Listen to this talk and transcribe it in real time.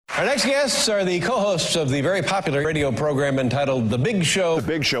Our next guests are the co-hosts of the very popular radio program entitled The Big Show. The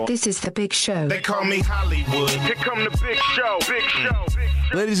Big Show. This is The Big Show. They call me Hollywood. Here come the Big Show. Big Show. Big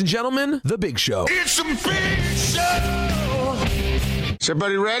Show. Ladies and gentlemen, The Big Show. It's a big show. Is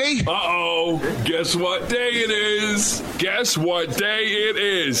everybody ready? Uh-oh. Guess what day it is? Guess what day it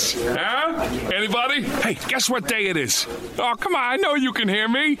is? Huh? Anybody? Hey, guess what day it is? Oh, come on. I know you can hear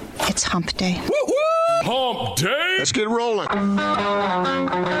me. It's hump day. Woo-woo! Hump day? Let's get rolling.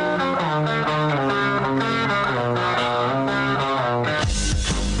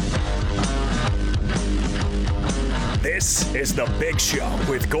 This is The Big Show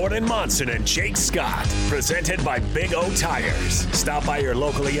with Gordon Monson and Jake Scott, presented by Big O Tires. Stop by your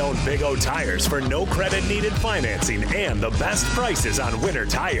locally owned Big O Tires for no credit needed financing and the best prices on winter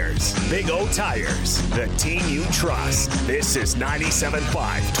tires. Big O Tires, the team you trust. This is 97.5,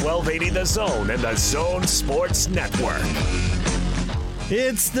 1280 The Zone and The Zone Sports Network.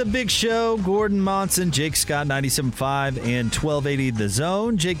 It's The Big Show. Gordon Monson, Jake Scott, 97.5 and 1280 The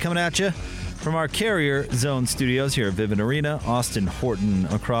Zone. Jake coming at you from our Carrier Zone studios here at Vivint Arena. Austin Horton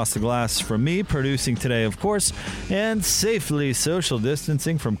across the glass from me, producing today, of course, and safely social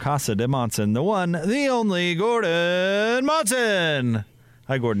distancing from Casa de Monson, the one, the only Gordon Monson.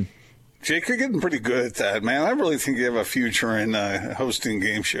 Hi, Gordon. Jake, you're getting pretty good at that, man. I really think you have a future in hosting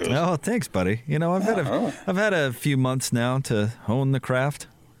game shows. Oh, thanks, buddy. You know, I've had a few months now to hone the craft.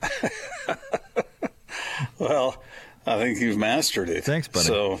 Well, I think you've mastered it. Thanks, buddy.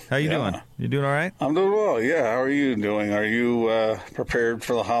 So, how you doing? You doing all right? I'm doing well, yeah. How are you doing? Are you prepared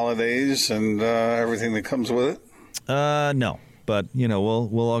for the holidays and everything that comes with it? No, but, you know,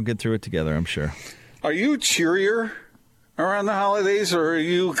 we'll all get through it together, I'm sure. Are you cheerier around the holidays, or are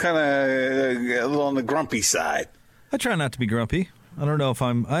you kind of a little on the grumpy side? I try not to be grumpy. I don't know if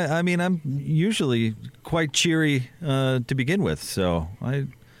I'm usually quite cheery to begin with, so I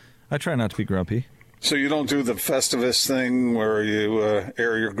try not to be grumpy. So you don't do the Festivus thing where you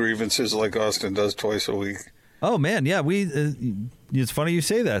air your grievances like Austin does twice a week? Oh, man, yeah. It's funny you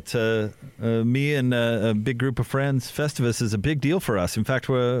say that. Me and a big group of friends, Festivus is a big deal for us. In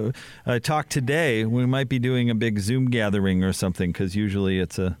fact, I talked today, we might be doing a big Zoom gathering or something, because usually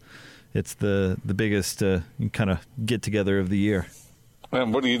it's the biggest kind of get-together of the year.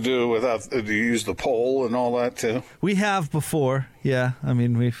 And what do you do do you use the poll and all that, too? We have before, yeah. I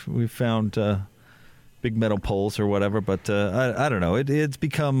mean, we've found big metal poles or whatever, but I don't know. It's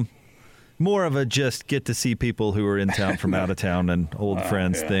become more of a just get to see people who are in town from out of town and old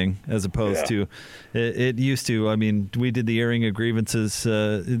friends thing, as opposed to it used to. I mean, we did the airing of grievances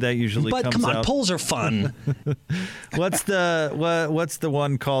that usually comes out. But come on, polls are fun. What's the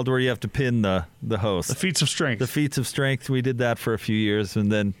one called where you have to pin the host? The feats of strength. The feats of strength. We did that for a few years,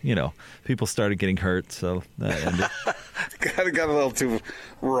 and then people started getting hurt, so that ended. got a little too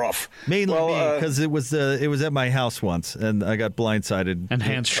rough. Mainly me, because it was at my house once, and I got blindsided and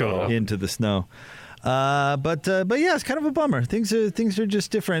hands showed up into the snow. But yeah, it's kind of a bummer. Things are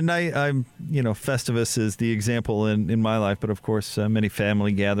just different. And I'm Festivus is the example in my life, but of course many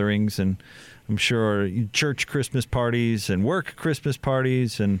family gatherings, and I'm sure church Christmas parties and work Christmas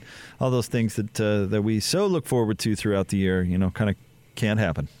parties and all those things that we so look forward to throughout the year. Kind of can't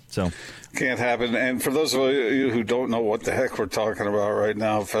happen. So can't happen. And for those of you who don't know what the heck we're talking about right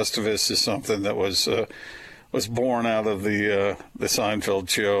now, Festivus is something that was born out of the Seinfeld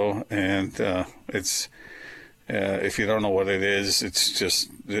show, and it's if you don't know what it is, it's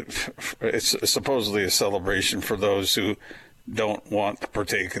supposedly a celebration for those who don't want to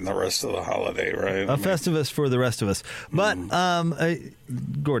partake in the rest of the holiday, right? Festivus for the rest of us. But,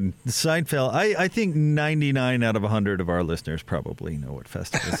 Gordon, Seinfeld, I think 99 out of 100 of our listeners probably know what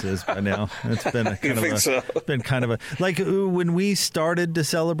Festivus is by now. It's been kind of a like when we started to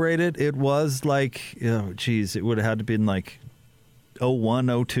celebrate it, it was like, it would have had to been like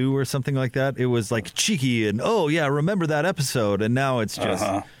 01, 02 or something like that. It was like cheeky and, remember that episode. And now it's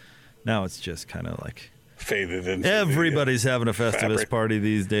just kind of like faded into everybody's having a Festivus party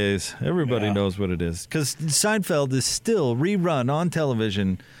these days. Everybody knows what it is, because Seinfeld is still rerun on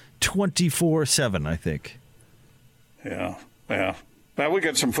television 24/7, I think. Yeah. Now we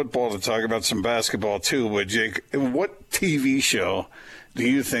got some football to talk about, some basketball too. But Jake, what TV show do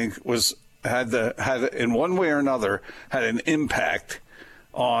you think had in one way or another had an impact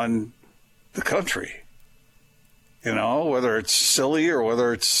on the country? Whether it's silly or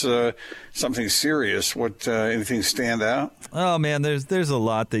whether it's something serious. Anything stand out? Oh man, there's a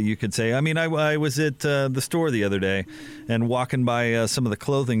lot that you could say. I mean, I was at the store the other day and walking by some of the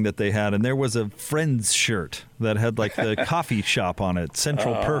clothing that they had, and there was a Friends shirt that had like the coffee shop on it,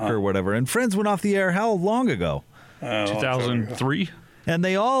 Central Perk or whatever. And Friends went off the air how long ago? 2003. And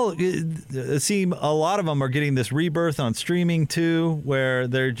they all seem, a lot of them are getting this rebirth on streaming too, where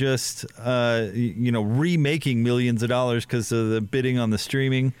they're just, remaking millions of dollars because of the bidding on the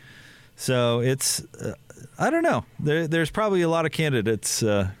streaming. So it's, I don't know. There's probably a lot of candidates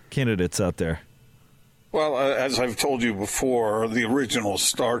out there. Well, as I've told you before, the original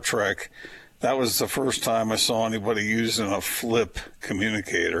Star Trek, that was the first time I saw anybody using a flip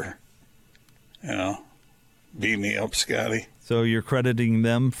communicator. Beat me up, Scotty. So you're crediting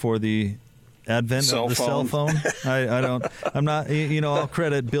them for the advent of the cell phone? I'm not, I'll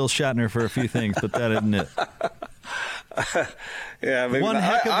credit Bill Shatner for a few things, but that isn't it. Yeah, maybe one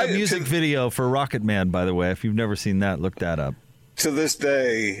heck of a music video for Rocket Man, by the way. If you've never seen that, look that up. To this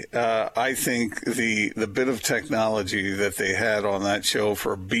day, I think the bit of technology that they had on that show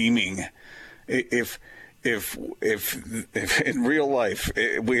for beaming, if in real life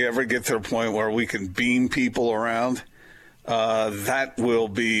we ever get to the point where we can beam people around, that will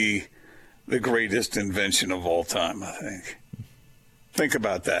be the greatest invention of all time, I think. Think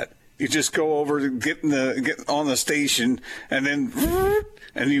about that. You just go over to get on the station, and then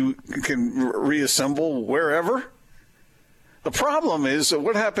you can reassemble wherever. The problem is,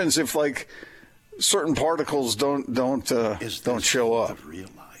 what happens if certain particles don't show up? Real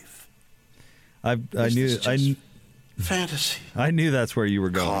life. I knew fantasy. I knew that's where you were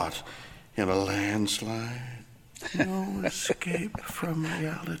going. Caught in a landslide. No escape from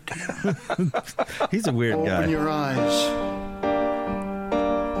reality. He's a weird guy. Open your eyes.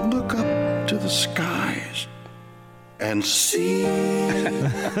 Look up to the skies and see.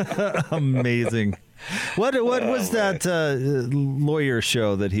 Amazing. What was that lawyer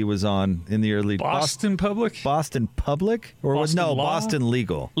show that he was on in the early Boston Public? Boston Public? Or Boston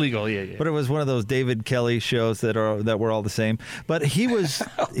Legal. Legal, yeah. But it was one of those David Kelly shows that were all the same. But he was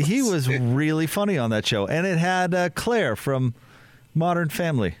really funny on that show, and it had Claire from Modern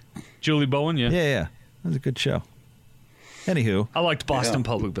Family. Julie Bowen, yeah. Yeah. It was a good show. Anywho, I liked Boston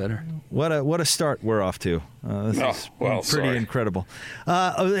Public better. What a start we're off to. This is pretty incredible.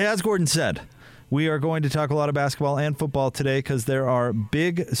 As Gordon said, we are going to talk a lot of basketball and football today because there are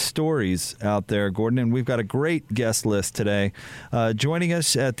big stories out there, Gordon, and we've got a great guest list today. Joining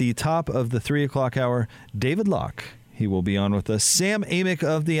us at the top of the 3 o'clock hour, David Locke. He will be on with us. Sam Amick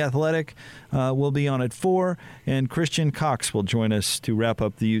of The Athletic will be on at 4, and Christian Cox will join us to wrap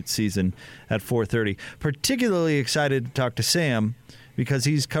up the Ute season at 4:30. Particularly excited to talk to Sam because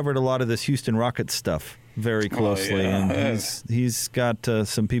he's covered a lot of this Houston Rockets stuff very closely, and he's got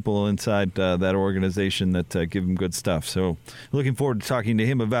some people inside that organization that give him good stuff. So looking forward to talking to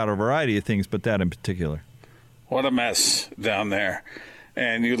him about a variety of things, but that in particular. What a mess down there.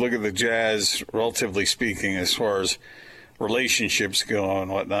 And you look at the Jazz, relatively speaking, as far as relationships go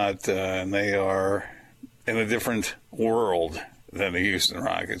and whatnot, and they are in a different world than the Houston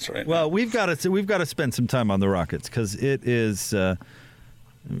Rockets right now. Well, we've got to spend some time on the Rockets because it is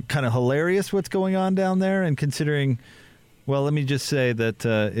kind of hilarious what's going on down there. And considering, well, let me just say that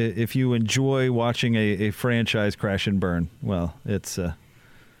if you enjoy watching a franchise crash and burn, well, it's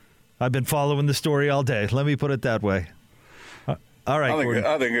I've been following the story all day. Let me put it that way. All right,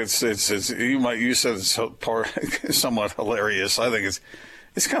 I think it's you said it's somewhat hilarious. I think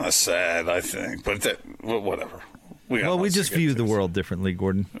it's kind of sad. I think, but whatever. We just view the world differently,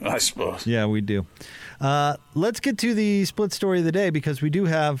 Gordon. I suppose. Yeah, we do. Let's get to the split story of the day because we do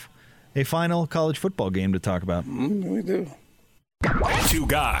have a final college football game to talk about. We do. Two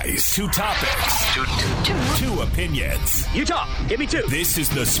guys, two topics, two opinions. You talk. Give me two. This is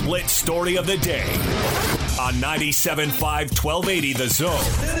the split story of the day on 97.5 1280 The Zone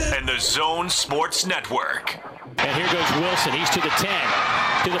and the Zone Sports Network. And here goes Wilson. He's to the 10,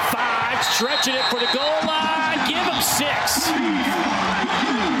 to the 5, stretching it for the goal line. Give him 6.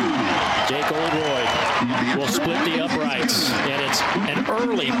 Jake Oldroyd will split the uprights, and it's an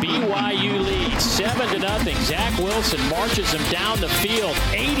early BYU lead, 7-0. Zach Wilson marches him down the field,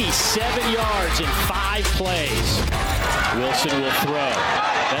 87 yards in 5 plays. Wilson will throw.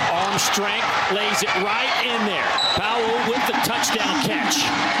 That arm strength lays it right in there. Powell with the touchdown catch.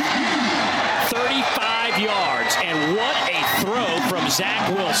 35 yards, and what a throw from Zach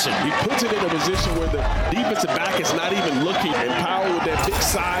Wilson. He puts it in a position where the defensive back is not even looking, and Powell with that big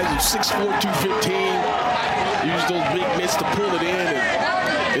size of 6'4", 215, used those big mitts to pull it in,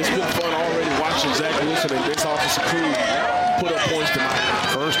 and it's been fun already watching Zach Wilson and this offensive crew put up points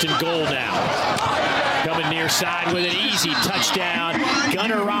tonight. First and goal now. Coming near side with an easy touchdown.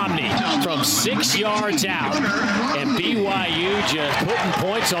 Gunnar Romney from 6 yards out. And BYU just putting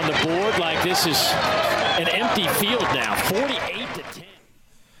points on the board like this is an empty field now. 48-10.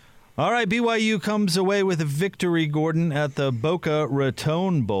 All right, BYU comes away with a victory, Gordon, at the Boca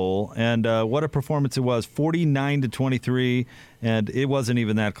Raton Bowl, and what a performance it was, 49-23, and it wasn't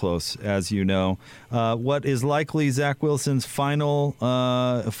even that close, as you know. What is likely Zach Wilson's final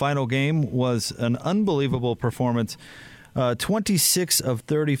game was an unbelievable performance, 26 of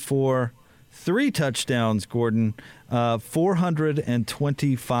 34, 3 touchdowns, Gordon,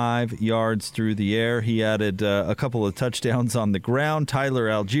 425 yards through the air. He added a couple of touchdowns on the ground. Tyler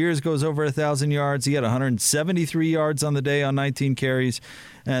Algiers goes over 1,000 yards. He had 173 yards on the day on 19 carries,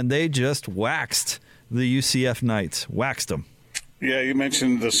 and they just waxed the UCF Knights. Waxed them. Yeah, you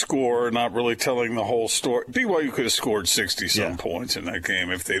mentioned the score, not really telling the whole story. BYU could have scored 60-some points in that game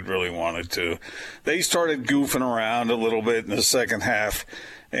if they'd really wanted to. They started goofing around a little bit in the second half,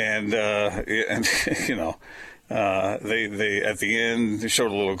 and you know, they at the end they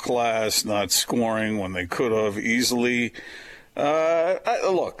showed a little class, not scoring when they could have easily.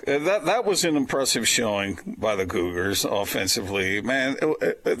 Look, that was an impressive showing by the Cougars offensively. Man,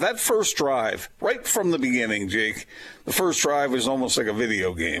 that first drive, right from the beginning, Jake, the first drive was almost like a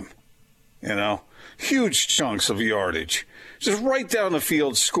video game. You know, huge chunks of yardage. Just right down the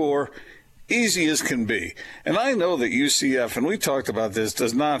field, score, easy as can be. And I know that UCF, and we talked about this,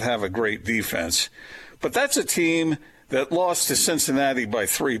 does not have a great defense. But that's a team that lost to Cincinnati by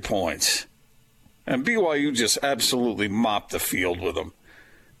 3 points. And BYU just absolutely mopped the field with them.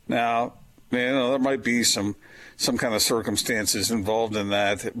 Now, you know, there might be some kind of circumstances involved in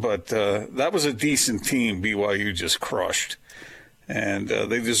that, but that was a decent team BYU just crushed. And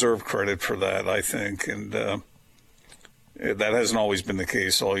they deserve credit for that, I think. And that hasn't always been the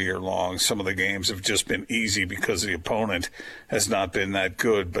case all year long. Some of the games have just been easy because the opponent has not been that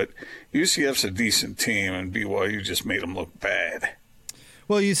good. But UCF's a decent team, and BYU just made them look bad.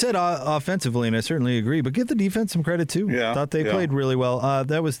 Well, you said offensively, and I certainly agree, but give the defense some credit, too. Yeah, thought they played really well.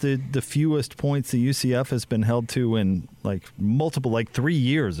 That was the fewest points the UCF has been held to in, multiple, 3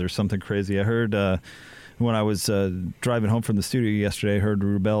 years or something crazy. I heard when I was driving home from the studio yesterday, I heard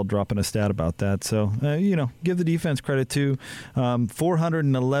Rubel dropping a stat about that. So, give the defense credit, too.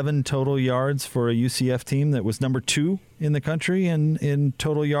 411 total yards for a UCF team that was number 2 in the country in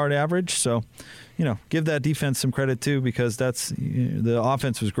total yard average. So, give that defense some credit, too, because the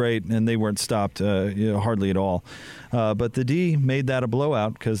offense was great, and they weren't stopped hardly at all. But the D made that a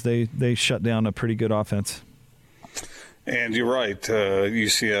blowout because they shut down a pretty good offense. And you're right.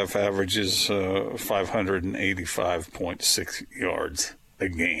 UCF averages 585.6 yards a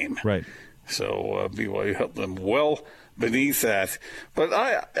game. Right. So BYU held them well beneath that. But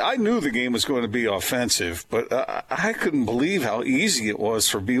I knew the game was going to be offensive, but I couldn't believe how easy it was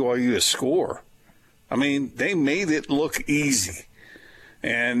for BYU to score. I mean, they made it look easy.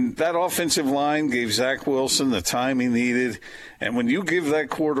 And that offensive line gave Zach Wilson the time he needed. And when you give that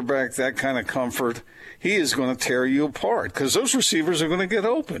quarterback that kind of comfort, he is going to tear you apart because those receivers are going to get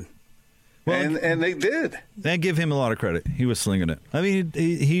open. Well, and they did. And give him a lot of credit. He was slinging it. I mean,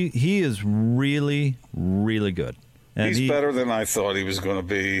 he is really, really good. And he's better than I thought he was going to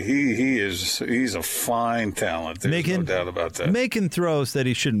be. He's a fine talent. There's no doubt about that. Making throws that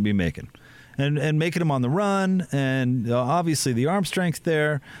he shouldn't be making. And making him on the run, and obviously the arm strength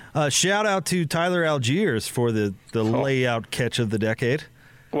there. Shout out to Tyler Algiers for the layout catch of the decade.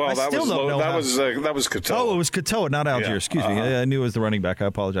 Well, that was Katoa. Oh, it was Katoa, not Algiers. Yeah. Excuse me. I knew it was the running back. I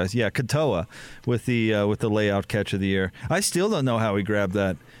apologize. Yeah, Katoa with the layout catch of the year. I still don't know how he grabbed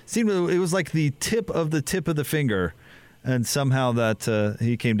that. It was like the tip of the finger. And somehow that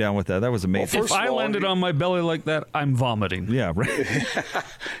he came down with that. That was amazing. Well, if I landed on my belly like that, I'm vomiting. Yeah, right.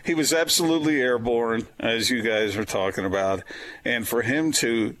 He was absolutely airborne, as you guys were talking about. And for him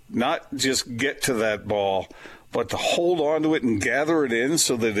to not just get to that ball, but to hold on to it and gather it in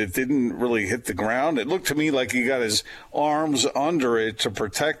so that it didn't really hit the ground, it looked to me like he got his arms under it to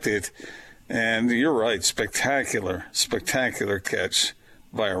protect it. And you're right, spectacular catch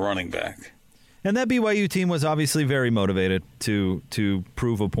by a running back. And that BYU team was obviously very motivated to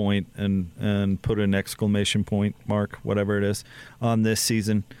prove a point and put an exclamation point mark, whatever it is, on this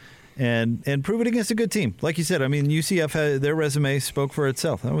season and prove it against a good team. Like you said, I mean, UCF, their resume spoke for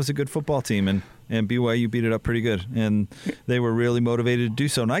itself. That was a good football team, and BYU beat it up pretty good. And they were really motivated to do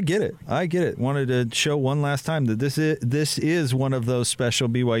so. And I get it. Wanted to show one last time that this is one of those special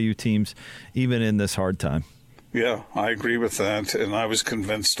BYU teams, even in this hard time. Yeah, I agree with that, and I was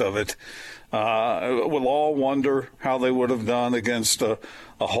convinced of it. We'll all wonder how they would have done against a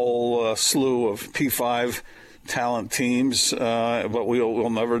whole slew of P5 talent teams, but we'll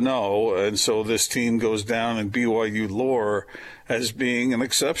never know. And so this team goes down in BYU lore as being an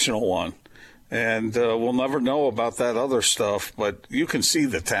exceptional one. And we'll never know about that other stuff, but you can see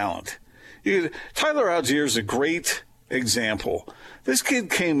the talent. Tyler Algier is a great example. This kid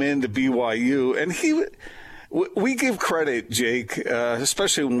came into BYU, and we give credit, Jake,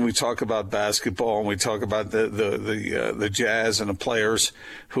 especially when we talk about basketball and we talk about the Jazz and the players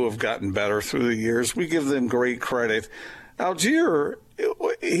who have gotten better through the years. We give them great credit. Algier,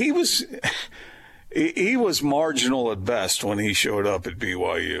 he was marginal at best when he showed up at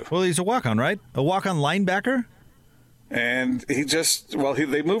BYU. Well, he's a walk-on, right? A walk-on linebacker? And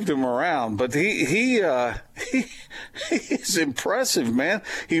they moved him around, but he is impressive, man.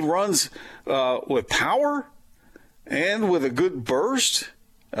 He runs with power and with a good burst.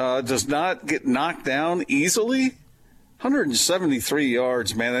 Does not get knocked down easily. 173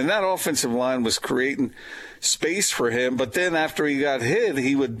 yards, man. And that offensive line was creating space for him. But then after he got hit,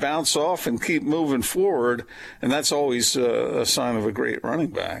 he would bounce off and keep moving forward. And that's always a sign of a great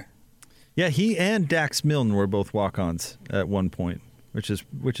running back. Yeah, he and Dax Milne were both walk-ons at one point, which is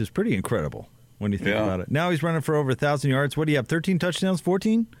pretty incredible when you think about it. Now he's running for over 1,000 yards. What do you have, 13 touchdowns,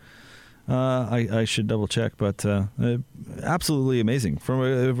 14? I should double-check, but absolutely amazing. From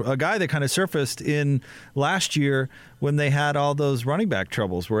a guy that kind of surfaced in last year when they had all those running back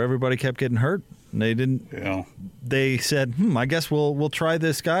troubles where everybody kept getting hurt. And they didn't. Yeah. They said, I guess we'll try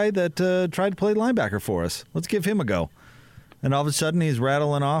this guy that tried to play linebacker for us. Let's give him a go. And all of a sudden, he's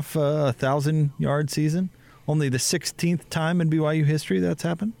rattling off a 1,000-yard season. Only the 16th time in BYU history that's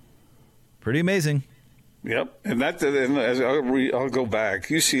happened. Pretty amazing. Yep. And I'll go back.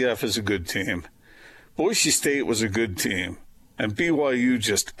 UCF is a good team. Boise State was a good team. And BYU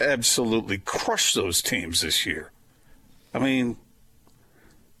just absolutely crushed those teams this year. I mean,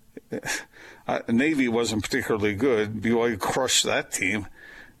 Navy wasn't particularly good. BYU crushed that team.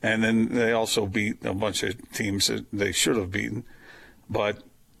 And then they also beat a bunch of teams that they should have beaten. But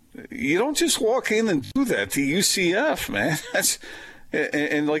you don't just walk in and do that to UCF, man.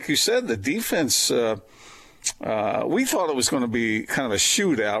 And like you said, the defense, we thought it was going to be kind of a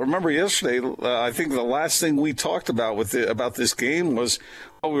shootout. Remember yesterday, I think the last thing we talked about about this game was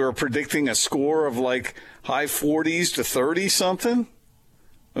we were predicting a score of like high 40s to 30-something.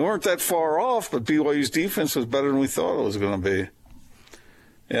 We weren't that far off, but BYU's defense was better than we thought it was going to be.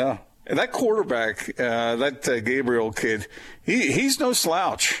 Yeah, and that quarterback, that Gabriel kid, he's no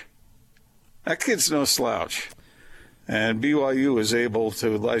slouch. That kid's no slouch. And BYU is able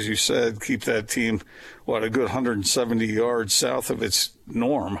to, as you said, keep that team, a good 170 yards south of its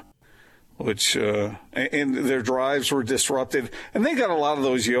norm, which and their drives were disrupted. And they got a lot of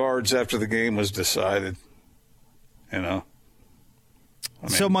those yards after the game was decided, I mean,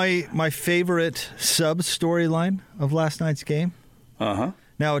 so my favorite sub-storyline of last night's game? Uh-huh.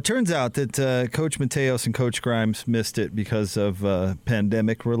 Now, it turns out that Coach Mateos and Coach Grimes missed it because of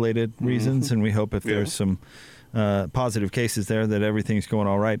pandemic-related reasons, and we hope if there's some positive cases there that everything's going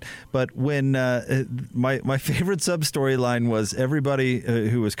all right. But when my favorite sub-storyline was everybody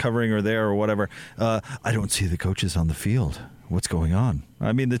who was covering her there or whatever, I don't see the coaches on the field. What's going on?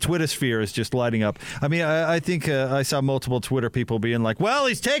 I mean, the Twitter sphere is just lighting up. I mean, I think I saw multiple Twitter people being like, well,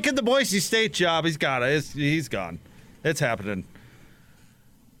 he's taking the Boise State job. He's got it. He's gone. It's happening.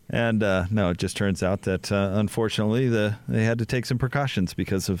 And no, it just turns out that, unfortunately, they had to take some precautions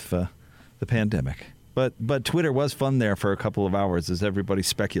because of the pandemic. But Twitter was fun there for a couple of hours as everybody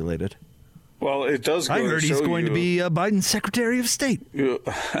speculated. Well, it does go I heard to he's show going to be Biden's Secretary of State.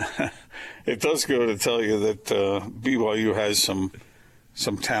 It does go to tell you that BYU has some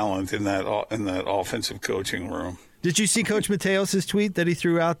talent in that offensive coaching room. Did you see Coach Mateos' tweet that he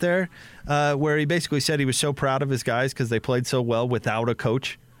threw out there where he basically said he was so proud of his guys because they played so well without a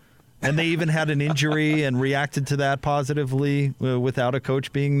coach? And they even had an injury and reacted to that positively without a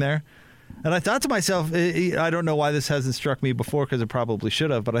coach being there. And I thought to myself, I don't know why this hasn't struck me before because it probably should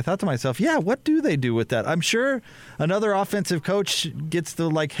have, but I thought to myself, yeah, what do they do with that? I'm sure another offensive coach gets the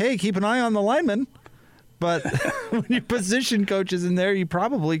hey, keep an eye on the lineman. But when your position coach is in there, you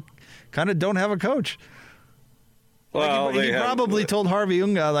probably kind of don't have a coach. Well, he probably told Harvey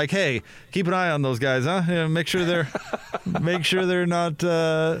Unga, hey, keep an eye on those guys, huh? Yeah, make sure they're not.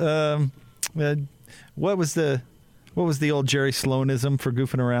 What was the old Jerry Sloanism for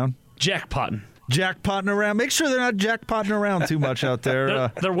goofing around? Jackpotting around. Make sure they're not jackpotting around too much out there.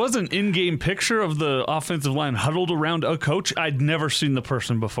 There was an in-game picture of the offensive line huddled around a coach. I'd never seen the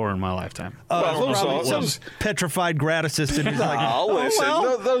person before in my lifetime. Some petrified grad assistant who's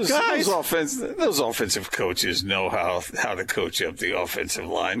those offensive coaches know how to coach up the offensive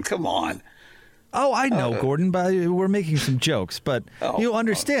line. Come on. Oh, I know, Gordon, but we're making some jokes. But you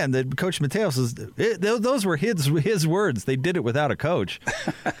understand that Coach Mateos, those were his words. They did it without a coach.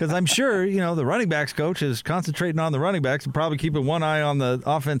 Because I'm sure, the running backs coach is concentrating on the running backs and probably keeping one eye on the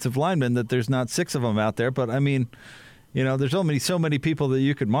offensive linemen, that there's not 6 of them out there. But, I mean, there's only so many people that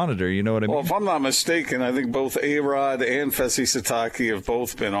you could monitor. You know what I mean? Well, if I'm not mistaken, I think both A-Rod and Fesi Sataki have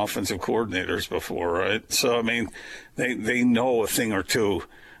both been offensive coordinators before, right? So, I mean, they know a thing or two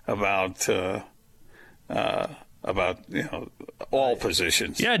about all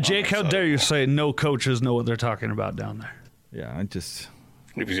positions. Yeah, Jake, how dare you say no coaches know what they're talking about down there? Yeah,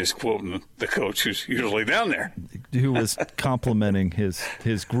 he was just quoting the coach who's usually down there, who was complimenting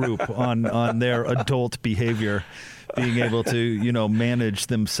his group on their adult behavior, being able to manage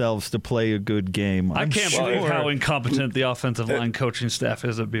themselves to play a good game. I can't believe how incompetent the offensive line coaching staff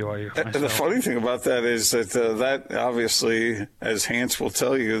is at BYU. And the funny thing about that is that obviously, as Hans will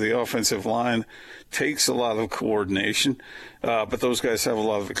tell you, the offensive line takes a lot of coordination, but those guys have a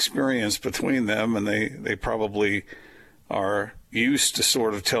lot of experience between them, and they probably are used to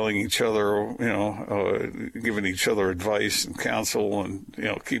sort of telling each other, giving each other advice and counsel, and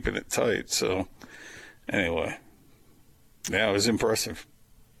keeping it tight. So anyway, yeah, it was impressive.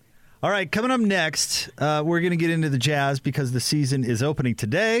 All right, coming up next, we're going to get into the Jazz because the season is opening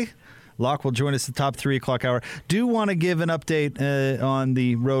today. Locke will join us at the top 3 o'clock hour. Do want to give an update on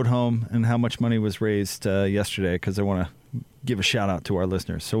the road home and how much money was raised yesterday, because I want to give a shout out to our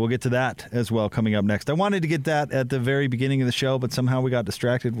listeners. So we'll get to that as well coming up next. I wanted to get that at the very beginning of the show, but somehow we got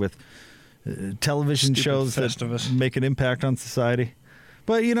distracted with television shows that make an impact on society.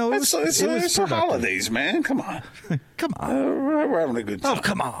 But, it's the holidays, man. Come on. Come on. We're having a good time. Oh,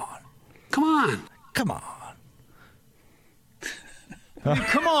 come on. Come on. Come on.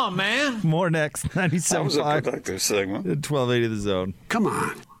 Come on, man. More next. 97.5. That was a productive segment. 1280 The Zone. Come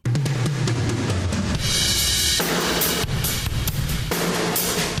on.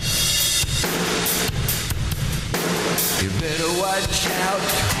 You better watch out.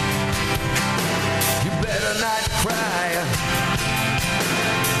 You better not cry.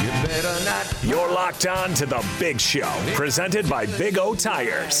 You better not. You're locked on to The Big Show, presented by Big O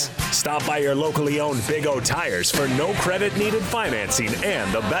Tires. Stop by your locally owned Big O Tires for no credit needed financing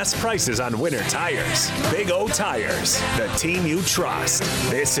and the best prices on winter tires. Big O Tires, the team you trust.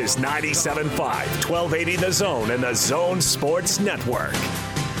 This is 97.5, 1280 The Zone and the Zone Sports Network.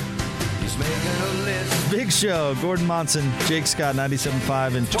 Big Show, Gordon Monson, Jake Scott,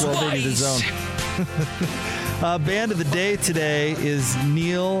 97.5 and 1280 The Zone. Band of the day today is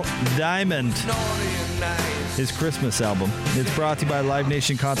Neil Diamond, his Christmas album. It's brought to you by Live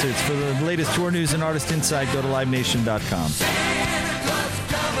Nation Concerts. For the latest tour news and artist insight, go to livenation.com.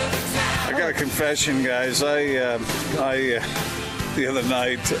 I got a confession, guys. The other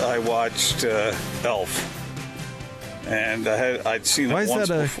night I watched Elf. And I'd seen it once before.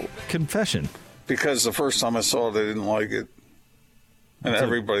 Why is that a confession? Because the first time I saw it, I didn't like it. And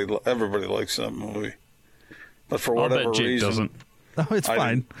everybody likes that movie. But for whatever bet Jake reason... doesn't. Oh, it's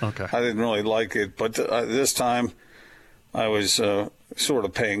fine. Okay. I didn't really like it. But this time, I was sort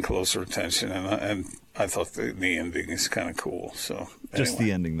of paying closer attention. And I thought the ending is kind of cool. So Just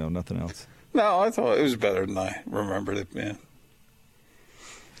the ending, though, nothing else. No, I thought it was better than I remembered it being.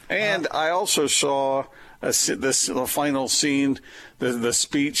 And I also saw... the final scene, the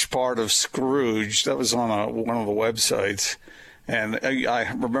speech part of Scrooge, that was on one of the websites. And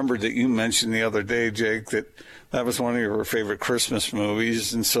I remembered that you mentioned the other day, Jake, that was one of your favorite Christmas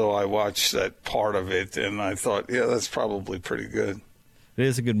movies. And so I watched that part of it, and I thought, yeah, that's probably pretty good. It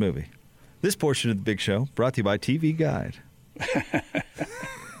is a good movie. This portion of the Big Show brought to you by TV Guide.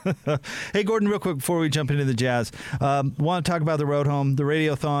 Hey, Gordon, real quick before we jump into the Jazz, want to talk about the road home. The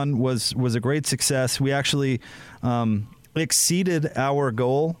Radiothon was a great success. We actually exceeded our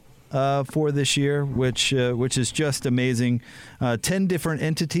goal for this year, which is just amazing. 10 different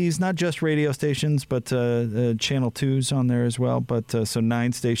entities, not just radio stations, but Channel 2's on there as well. But so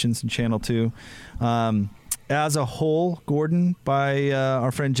 9 stations in Channel 2. As a whole, Gordon, by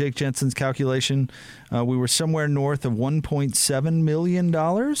our friend Jake Jensen's calculation, we were somewhere north of $1.7 million.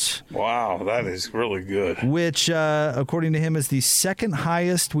 Wow, that is really good. Which, according to him, is the second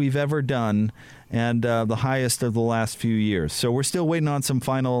highest we've ever done, and the highest of the last few years. So we're still waiting on some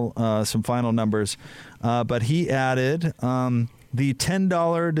final numbers. But he added the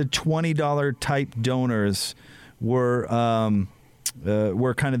 $10 to $20 type donors were kind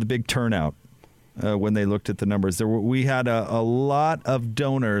of the big turnout. When they looked at the numbers, we had a lot of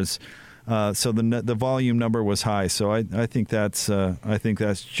donors, so the volume number was high. So I think that's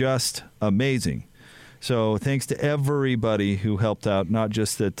just amazing So thanks to everybody who helped out, not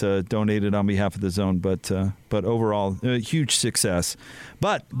just that donated on behalf of the Zone, but overall, a huge success.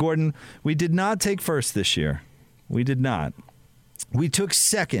 But, Gordon, we did not take first this year. We did not. We took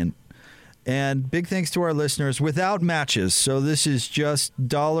second. And big thanks to our listeners without matches. So this is just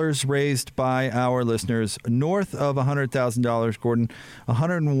dollars raised by our listeners north of $100,000, Gordon.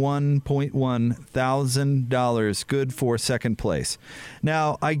 $101.1 thousand, good for second place.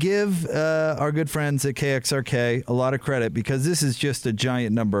 Now, I give our good friends at KXRK a lot of credit because this is just a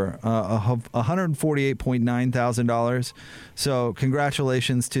giant number, $148.9 thousand. So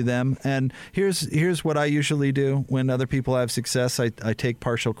congratulations to them. And here's what I usually do when other people have success. I take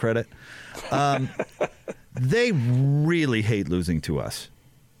partial credit. They really hate losing to us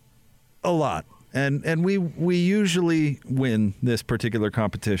a lot, and we usually win this particular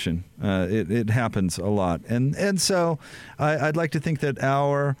competition. It happens a lot, and so I'd like to think that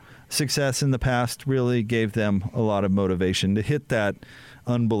our success in the past really gave them a lot of motivation to hit that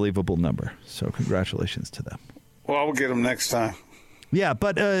unbelievable number. So congratulations to them. Well, we'll get them next time. Yeah,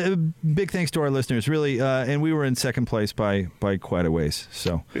 but big thanks to our listeners, really, and we were in second place by quite a ways.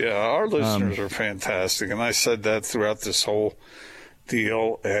 So yeah, our listeners are fantastic, and I said that throughout this whole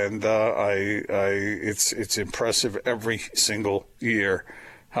deal, and it's impressive every single year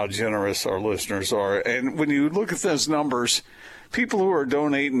how generous our listeners are. And when you look at those numbers, people who are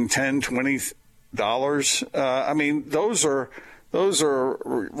donating $10, $20, I mean, those are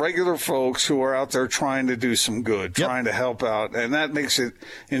regular folks who are out there trying to do some good, trying to help out. And that makes it,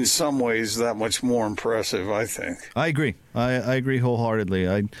 in some ways, that much more impressive, I think. I agree. I agree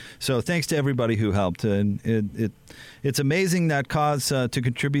wholeheartedly. So thanks to everybody who helped. And it's amazing that cause, to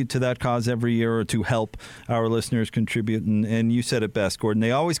contribute to that cause every year or to help our listeners contribute. And you said it best, Gordon.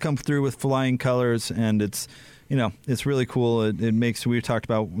 They always come through with flying colors, and it's really cool. It makes, we talked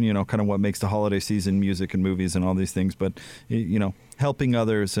about, kind of what makes the holiday season, music and movies and all these things, but, helping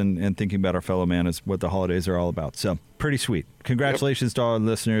others and thinking about our fellow man is what the holidays are all about. So pretty sweet. Congratulations to all our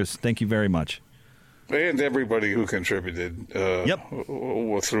listeners. Thank you very much. And everybody who contributed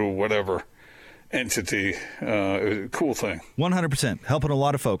through whatever entity. Cool thing. 100%. Helping a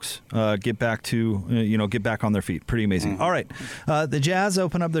lot of folks get back on their feet. Pretty amazing. Mm-hmm. All right. The Jazz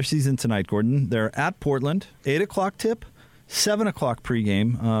open up their season tonight, Gordon. They're at Portland. 8 o'clock tip. 7 o'clock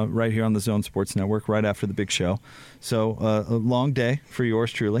pregame right here on the Zone Sports Network, right after the big show. So a long day for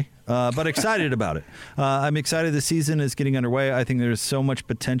yours truly, but excited about it. I'm excited the season is getting underway. I think there's so much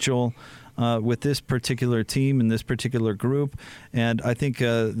potential with this particular team and this particular group. And I think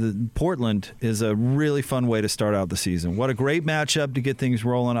Portland is a really fun way to start out the season. What a great matchup to get things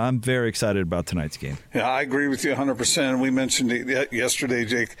rolling. I'm very excited about tonight's game. Yeah, I agree with you 100%. We mentioned it yesterday,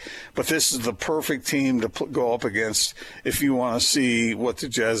 Jake, but this is the perfect team to go up against if you want to see what the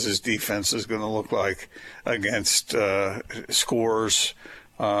Jazz's defense is going to look like against scorers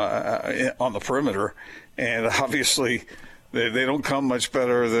on the perimeter. And obviously, they don't come much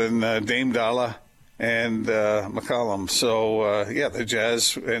better than Dame Dalla and McCollum. So, the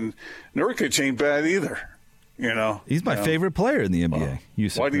Jazz and Nurkic ain't bad either. He's my favorite player in the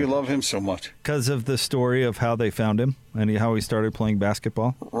NBA. Why do you love him so much? Because of the story of how they found him and how he started playing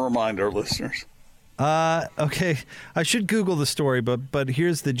basketball. Remind our listeners. Okay, I should Google the story, but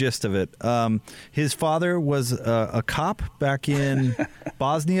here's the gist of it. His father was a cop back in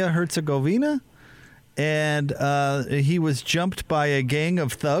Bosnia-Herzegovina. And he was jumped by a gang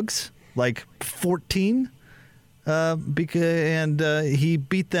of thugs, like 14, and he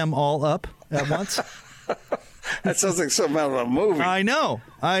beat them all up at once. That sounds like something out of a movie. I know.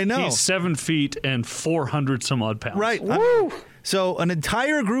 He's 7 feet and 400 some odd pounds. Right. Woo! So an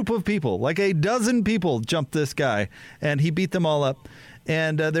entire group of people, like a dozen people, jumped this guy, and he beat them all up.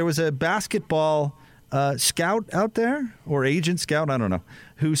 And there was a basketball scout out there, or agent scout, I don't know,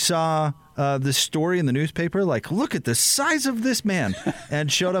 who saw this story in the newspaper, like, look at the size of this man,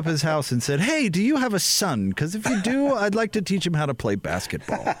 and showed up at his house and said, hey, do you have a son? Because if you do, I'd like to teach him how to play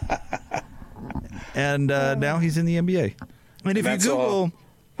basketball. And now he's in the NBA. And if you Google...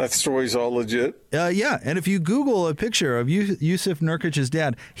 That story's all legit? Yeah, and if you Google a picture of Yusuf Nurkic's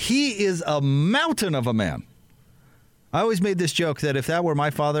dad, he is a mountain of a man. I always made this joke that if that were my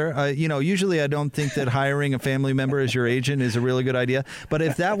father, usually I don't think that hiring a family member as your agent is a really good idea. But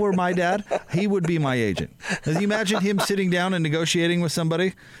if that were my dad, he would be my agent. Can you imagine him sitting down and negotiating with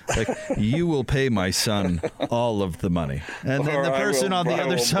somebody? Like, you will pay my son all of the money. And then the person on the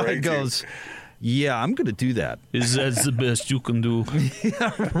other side goes, yeah, I'm going to do that. Is that the best you can do?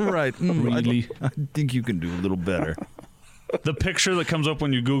 Yeah, right. Really? I think you can do a little better. The picture that comes up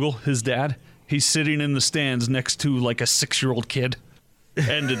when you Google his dad, he's sitting in the stands next to like a 6-year-old kid.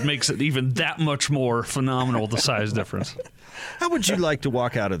 And it makes it even that much more phenomenal, the size difference. How would you like to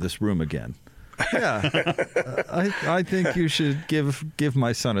walk out of this room again? Yeah, I think you should give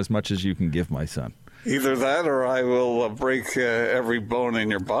my son as much as you can give my son. Either that or I will break every bone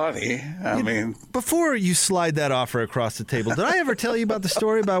in your body. I mean, before you slide that offer across the table, did I ever tell you about the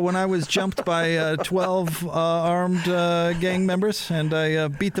story about when I was jumped by 12 armed gang members and I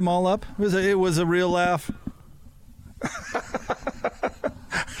beat them all up? It was a real laugh.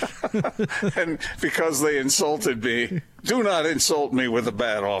 And because they insulted me, do not insult me with a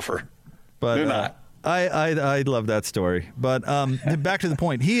bad offer. But do not. I love that story. But back to the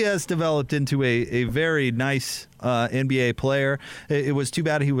point, he has developed into a very nice NBA player. It was too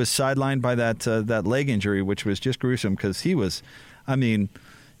bad he was sidelined by that leg injury, which was just gruesome because he was on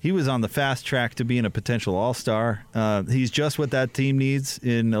the fast track to being a potential all-star. He's just what that team needs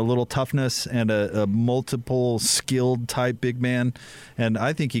in a little toughness and a multiple skilled type big man. And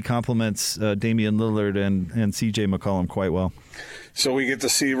I think he complements Damian Lillard and C.J. McCollum quite well. So we get to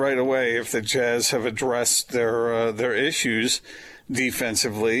see right away if the Jazz have addressed their issues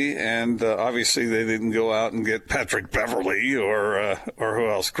defensively, and obviously they didn't go out and get Patrick Beverley or who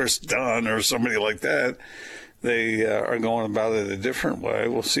else, Chris Dunn or somebody like that. They are going about it a different way.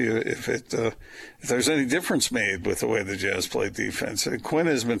 We'll see if there's any difference made with the way the Jazz play defense. Quinn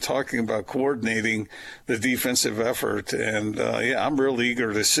has been talking about coordinating the defensive effort, and I'm real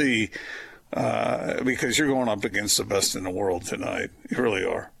eager to see. Because you're going up against the best in the world tonight. You really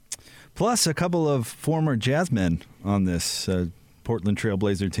are. Plus, a couple of former Jazzmen on this Portland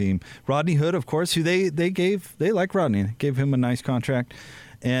Trailblazer team. Rodney Hood, of course, who they like Rodney. Gave him a nice contract.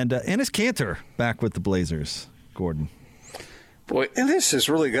 And Enes Kanter back with the Blazers, Gordon. Boy, Enes has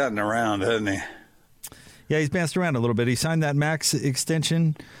really gotten around, hasn't he? Yeah, he's bounced around a little bit. He signed that max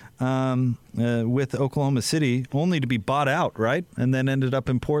extension with Oklahoma City, only to be bought out, right? And then ended up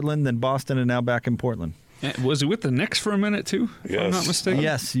in Portland, then Boston, and now back in Portland. Was he with the Knicks for a minute, too? Yes. If I'm not mistaken?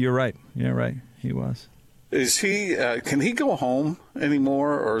 Yes, you're right. You're right. He was. Is he? Can he go home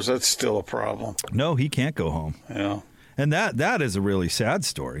anymore, or is that still a problem? No, he can't go home. Yeah. And that is a really sad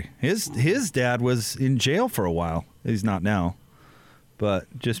story. His dad was in jail for a while. He's not now.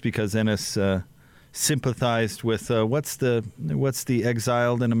 But just because Enes sympathized with what's the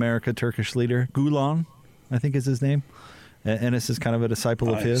exiled in America Turkish leader? Gulen, I think is his name. Enes is kind of a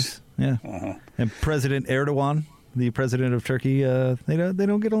disciple of his. Yeah. Uh-huh. And President Erdogan, the president of Turkey, they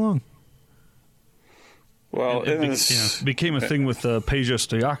don't get along. Well, it became a thing with Peja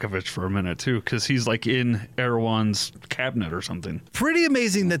Stojakovic for a minute, too, because he's like in Erdogan's cabinet or something. Pretty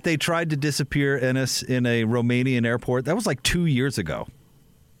amazing that they tried to disappear Enes in a Romanian airport. That was like 2 years ago.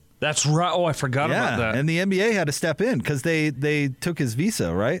 That's right. Oh, I forgot about that. And the NBA had to step in because they took his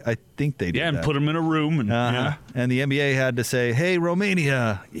visa, right? I think they did. Yeah, and put him in a room. And, and the NBA had to say, hey,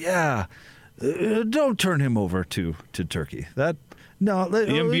 Romania, don't turn him over to Turkey. The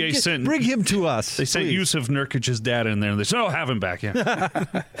NBA bring him to us. They sent Yusuf Nurkic's dad in there, and they said, have him back, yeah.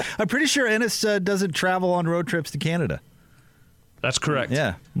 I'm pretty sure Enes doesn't travel on road trips to Canada. That's correct.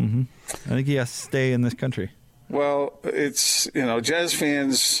 Yeah. Mm-hmm. I think he has to stay in this country. Well, it's, Jazz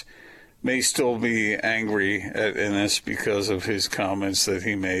fans may still be angry at Enes because of his comments that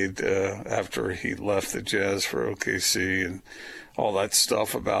he made after he left the Jazz for OKC and all that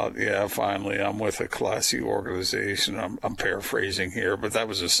stuff about, finally I'm with a classy organization. I'm paraphrasing here, but that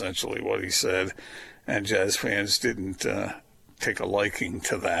was essentially what he said. And Jazz fans didn't take a liking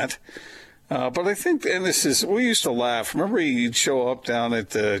to that. But I think Enes we used to laugh. Remember he'd show up down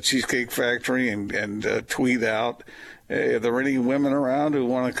at the Cheesecake Factory and tweet out, are there any women around who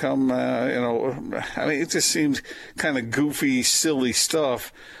want to come? It just seemed kind of goofy, silly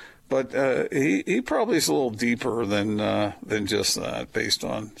stuff. But he probably is a little deeper than just that, based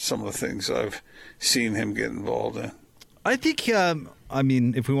on some of the things I've seen him get involved in. I think,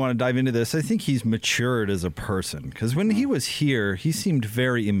 if we want to dive into this, I think he's matured as a person. Because when he was here, he seemed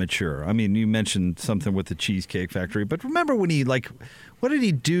very immature. I mean, you mentioned something with the Cheesecake Factory, but remember when he, what did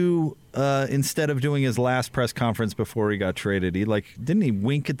he do instead of doing his last press conference before he got traded? He, didn't he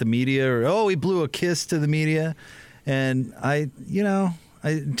wink at the media? Or, he blew a kiss to the media? And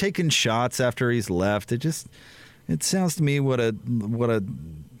taking shots after he's left. It sounds to me what a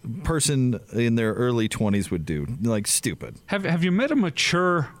person in their early 20s would do. Stupid. Have you met a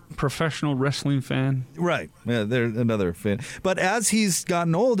mature professional wrestling fan? Right. Yeah, they're another fan. But as he's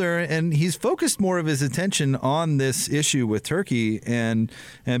gotten older and he's focused more of his attention on this issue with Turkey and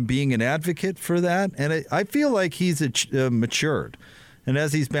being an advocate for that, and I feel like he's matured. And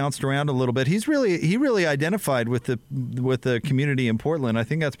as he's bounced around a little bit, he really identified with the community in Portland. I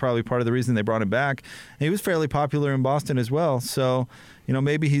think that's probably part of the reason they brought him back. And he was fairly popular in Boston as well. So,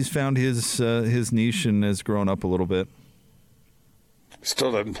 maybe he's found his niche and has grown up a little bit.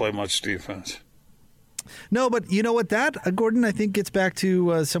 Still doesn't play much defense. No, but you know what? That, Gordon, I think gets back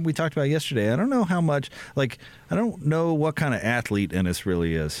to something we talked about yesterday. I don't know how much, I don't know what kind of athlete Ennis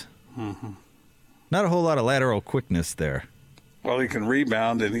really is. Mm-hmm. Not a whole lot of lateral quickness there. Well, he can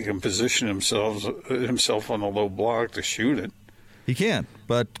rebound and he can position himself on a low block to shoot it. He can,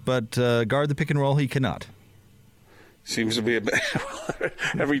 but guard the pick and roll, he cannot. Seems to be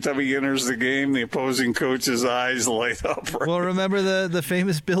every time he enters the game, the opposing coach's eyes light up. Right? Well, remember the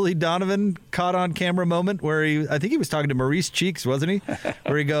famous Billy Donovan caught on camera moment where I think he was talking to Maurice Cheeks, wasn't he?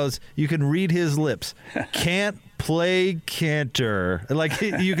 Where he goes, you can read his lips. Can't play Cantor. Like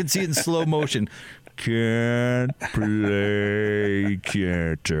you can see it in slow motion. Can't play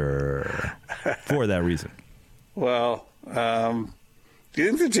Cantor. For that reason. Well, do you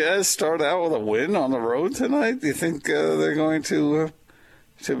think the Jazz start out with a win on the road tonight? Do you think they're going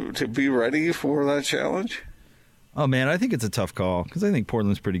to be ready for that challenge? Oh, man, I think it's a tough call because I think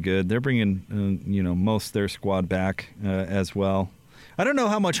Portland's pretty good. They're bringing, most of their squad back as well. I don't know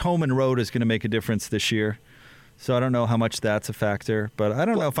how much home and road is going to make a difference this year, so I don't know how much that's a factor. But I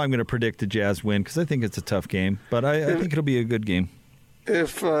don't know if I'm going to predict the Jazz win because I think it's a tough game. But I think it'll be a good game.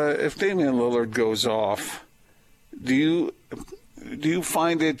 If Damian Lillard goes off, do you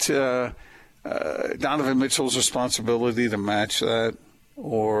find it Donovan Mitchell's responsibility to match that?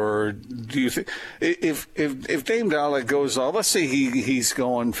 Or do you think if Dame Dollar goes off, let's say he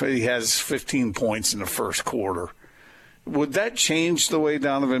has 15 points in the first quarter, would that change the way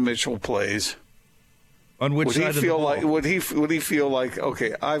Donovan Mitchell plays? On which side of the ball? Would he feel like,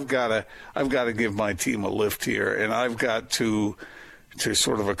 okay, I've got to give my team a lift here, and I've got to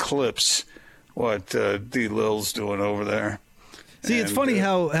sort of eclipse what D. Lil's doing over there? See, it's funny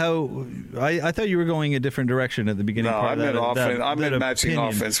how I thought you were going a different direction at the beginning. No, I meant matching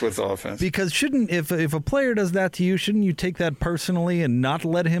offense with offense. Because if a player does that to you, shouldn't you take that personally and not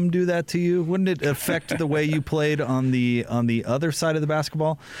let him do that to you? Wouldn't it affect the way you played on the other side of the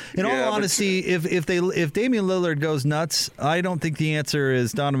basketball? In all honesty, if Damian Lillard goes nuts, I don't think the answer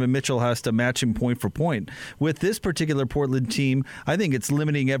is Donovan Mitchell has to match him point for point. With this particular Portland team, I think it's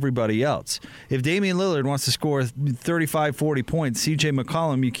limiting everybody else. If Damian Lillard wants to score 35, 40 points, C.J.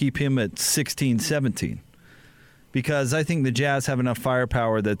 McCollum, you keep him at 16, 17. Because I think the Jazz have enough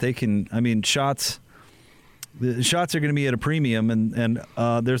firepower that they can, the shots are going to be at a premium, and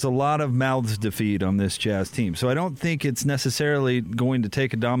there's a lot of mouths to feed on this Jazz team. So I don't think it's necessarily going to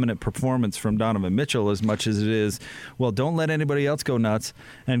take a dominant performance from Donovan Mitchell as much as it is, well, don't let anybody else go nuts,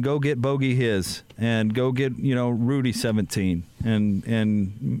 and go get Bogey his, and go get, Rudy 17, and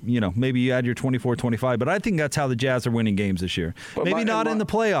maybe you add your 24-25. But I think that's how the Jazz are winning games this year. Maybe not in the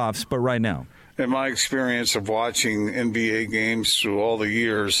playoffs, but right now. In my experience of watching NBA games through all the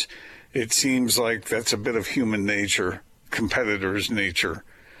years, it seems like that's a bit of human nature, competitor's nature,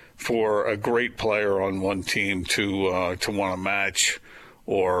 for a great player on one team to want to match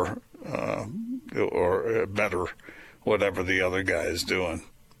or better whatever the other guy is doing.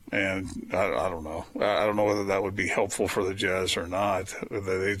 And I don't know. I don't know whether that would be helpful for the Jazz or not.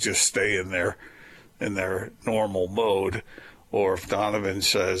 Whether they just stay in their normal mode, or if Donovan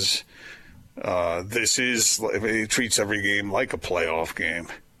says if he treats every game like a playoff game.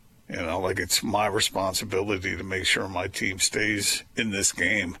 Like it's my responsibility to make sure my team stays in this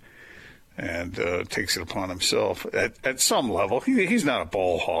game, and takes it upon himself at some level. He's not a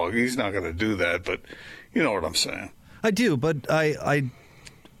ball hog. He's not going to do that, but you know what I'm saying. I do, but I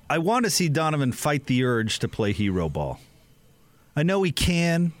want to see Donovan fight the urge to play hero ball. I know he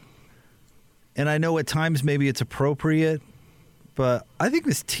can, and I know at times maybe it's appropriate, but I think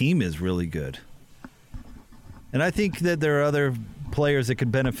this team is really good. And I think that there are other players that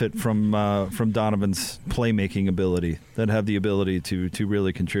could benefit from Donovan's playmaking ability, that have the ability to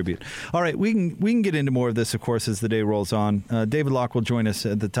really contribute. All right, we can get into more of this, of course, as the day rolls on. David Locke will join us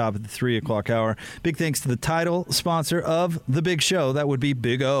at the top of the 3 o'clock hour. Big thanks to the title sponsor of The Big Show. That would be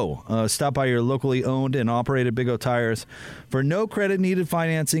Big O. Stop by your locally owned and operated Big O tires for no credit needed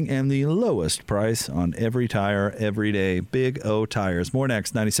financing and the lowest price on every tire every day. Big O tires. More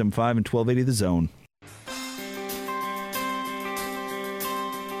next, 97.5 and 1280 The Zone.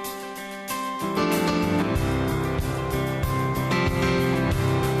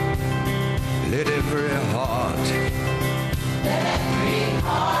 Let every heart,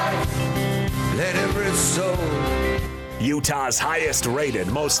 let every soul Utah's highest rated,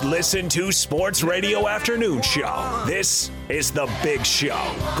 most listened to sports radio afternoon show. This is The Big Show,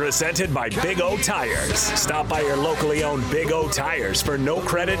 presented by Big O Tires. Stop by your locally owned Big O Tires for no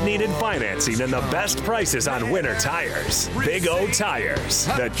credit needed financing and the best prices on winter tires. Big O Tires,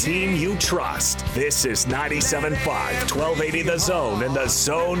 the team you trust. This is 97.5, 1280 The Zone and the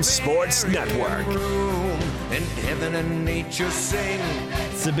Zone Sports Network. And heaven and nature sing.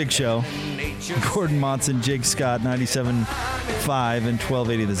 It's The Big Show. Gordon Monson, Jake Scott, 97.5 and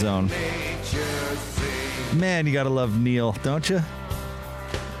 1280 The Zone. Man, you got to love Neil, don't you?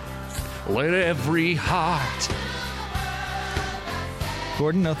 Let every heart.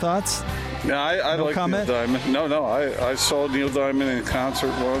 Gordon, no thoughts? No, I No like comment? Neil Diamond. No, I saw Neil Diamond in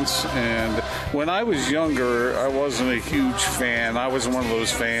concert once, and when I was younger, I wasn't a huge fan. I wasn't one of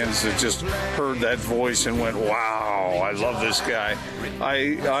those fans that just heard that voice and went, wow, I love this guy.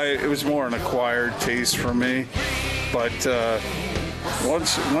 It was more an acquired taste for me, but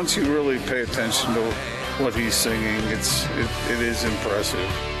once you really pay attention to what he's singing, it is impressive.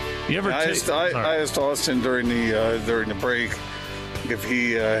 You ever I asked Austin during the break if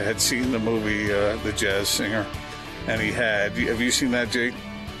he had seen the movie The Jazz Singer, and he had. Have you seen that, Jake?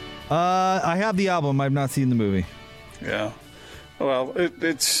 I have the album. I've not seen the movie. Yeah. Well,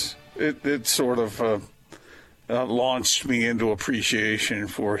 it sort of launched me into appreciation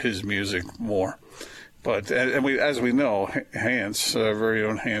for his music more. But as we know, Hans, very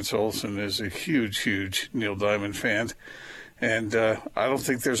own Hans Olsen, is a huge Neil Diamond fan, and I don't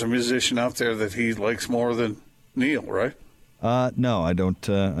think there's a musician out there that he likes more than Neil, right? No, I don't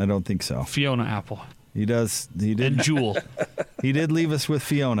think so. Fiona Apple. He does. He did. And Jewel. He did leave us with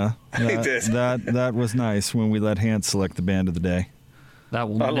Fiona. He did. That was nice when we let Hans select the band of the day. That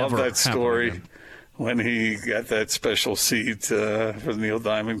will I never love that story happen again. when he got that special seat for the Neil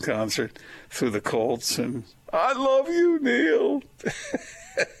Diamond concert through the Colts, and I love you, Neil.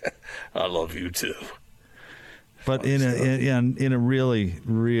 I love you too. But in a really,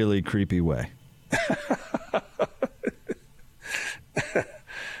 really creepy way.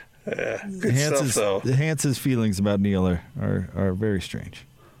 Yeah, good stuff, though. Hans's feelings about Neil are very strange.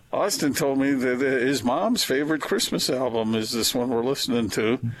 Austin told me that his mom's favorite Christmas album is this one we're listening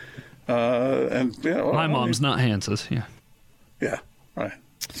to. My mom's not Hans's. Yeah. Yeah, right.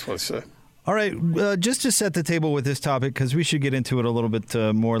 That's what I said. All right, just to set the table with this topic, because we should get into it a little bit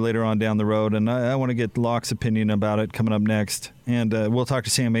more later on down the road, and I want to get Locke's opinion about it coming up next, and we'll talk to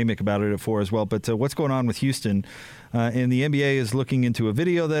Sam Amick about it at 4 as well. But what's going on with Houston? And the NBA is looking into a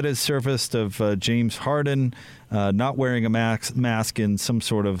video that has surfaced of James Harden not wearing a mask in some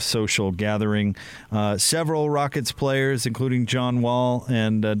sort of social gathering. Several Rockets players, including John Wall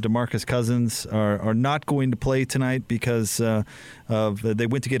and DeMarcus Cousins, are not going to play tonight because they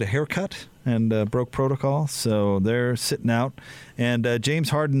went to get a haircut and broke protocol, so they're sitting out. And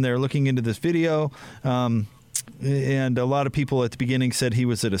James Harden, they're looking into this video, and a lot of people at the beginning said he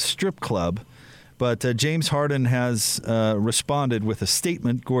was at a strip club. But James Harden has responded with a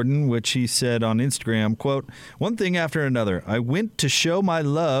statement, Gordon, which he said on Instagram, quote, "One thing after another. I went to show my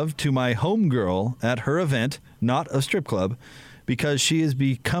love to my homegirl at her event, not a strip club, because she is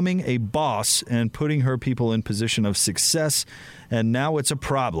becoming a boss and putting her people in position of success, and now it's a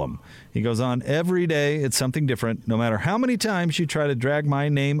problem." He goes on, "Every day it's something different. No matter how many times you try to drag my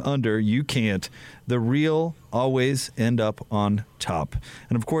name under, you can't. The real always end up on top."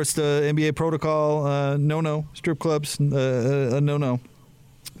 And, of course, the NBA protocol, no. Strip clubs, no.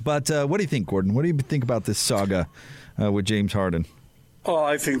 But what do you think, Gordon? What do you think about this saga with James Harden? Well,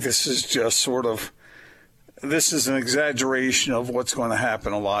 I think this is just this is an exaggeration of what's going to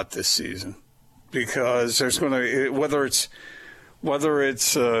happen a lot this season, because there's going to, whether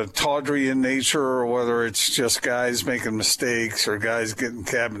it's tawdry in nature or whether it's just guys making mistakes or guys getting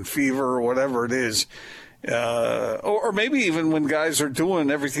cabin fever or whatever it is, or maybe even when guys are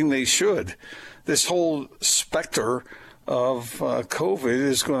doing everything they should, this whole specter of COVID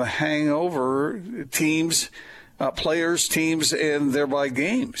is going to hang over teams, players, teams, and thereby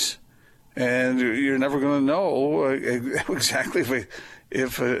games. And you're never going to know exactly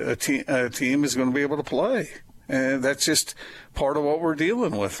if a team is going to be able to play. And that's just part of what we're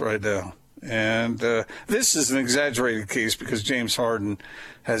dealing with right now. And this is an exaggerated case because James Harden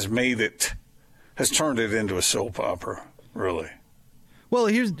has turned it into a soap opera, really. Well,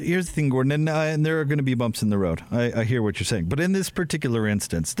 here's the thing, Gordon, and there are going to be bumps in the road. I hear what you're saying. But in this particular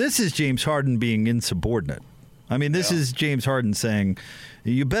instance, this is James Harden being insubordinate. I mean, this is James Harden saying,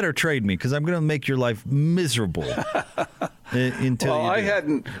 "You better trade me because I'm going to make your life miserable." I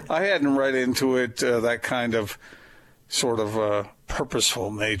hadn't read into it that kind of sort of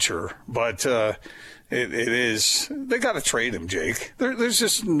purposeful nature. But it is, they got to trade him, Jake. There's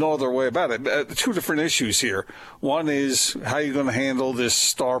just no other way about it. Two different issues here. One is how you're going to handle this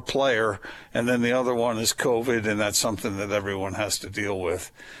star player, and then the other one is COVID, and that's something that everyone has to deal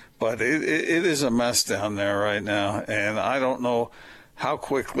with. But it is a mess down there right now, and I don't know how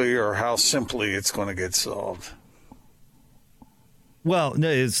quickly or how simply it's going to get solved. Well,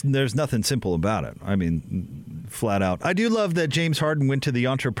 there's nothing simple about it. I mean, flat out. I do love that James Harden went to the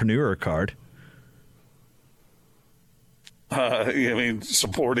entrepreneur card. You mean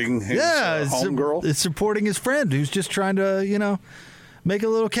supporting his homegirl? It's supporting his friend who's just trying to, make a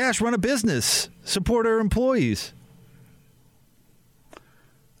little cash, run a business, support her employees.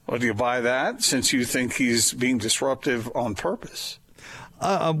 Well, do you buy that since you think he's being disruptive on purpose?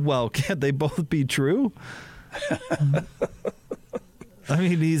 Well, can't they both be true? I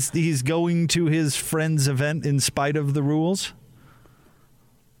mean, he's going to his friend's event in spite of the rules.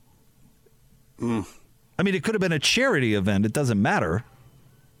 I mean, it could have been a charity event. It doesn't matter.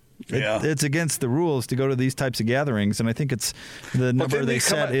 It's against the rules to go to these types of gatherings, and I think it's the number they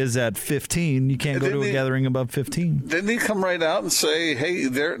set is at 15. You can't go to a gathering above 15. Didn't he come right out and say, "Hey,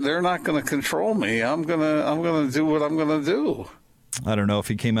 they're not going to control me. I'm gonna do what I'm going to do"? I don't know if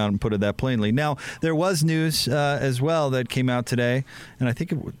he came out and put it that plainly. Now, there was news as well that came out today, and I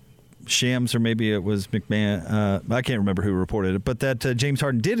think it was Shams or maybe it was McMahon. I can't remember who reported it, but that James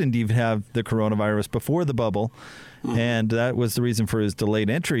Harden did indeed have the coronavirus before the bubble, and that was the reason for his delayed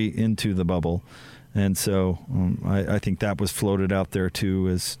entry into the bubble. And so I think that was floated out there too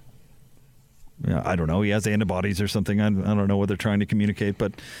as, I don't know, he has antibodies or something. I don't know what they're trying to communicate.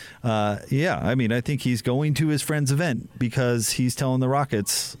 But, I mean, I think he's going to his friend's event because he's telling the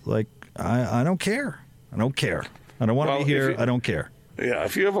Rockets, like, I don't care. I don't care. I don't want to be here. I don't care. Yeah,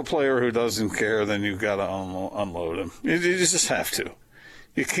 if you have a player who doesn't care, then you've got to unload him. You just have to.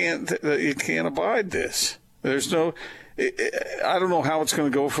 You can't abide this. There's no. I don't know how it's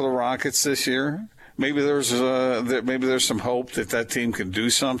going to go for the Rockets this year. Maybe there's some hope that team can do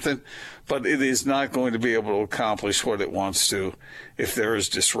something, but it is not going to be able to accomplish what it wants to if there is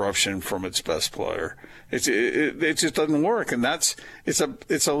disruption from its best player. It just doesn't work, and it's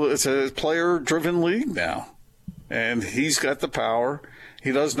a player-driven league now. And he's got the power.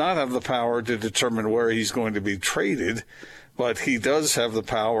 He does not have the power to determine where he's going to be traded, but he does have the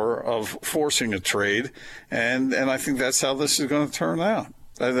power of forcing a trade. And I think that's how this is going to turn out.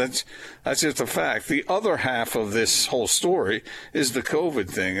 That's just a fact. The other half of this whole story is the COVID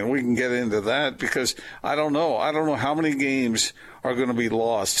thing, and we can get into that because I don't know how many games are going to be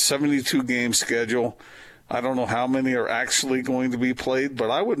lost. 72-game schedule. I don't know how many are actually going to be played, but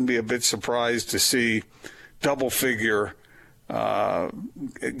I wouldn't be a bit surprised to see double-figure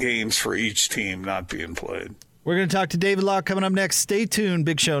games for each team not being played. We're going to talk to David Locke coming up next. Stay tuned.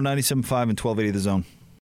 Big Show, 97.5 and 1280 The Zone.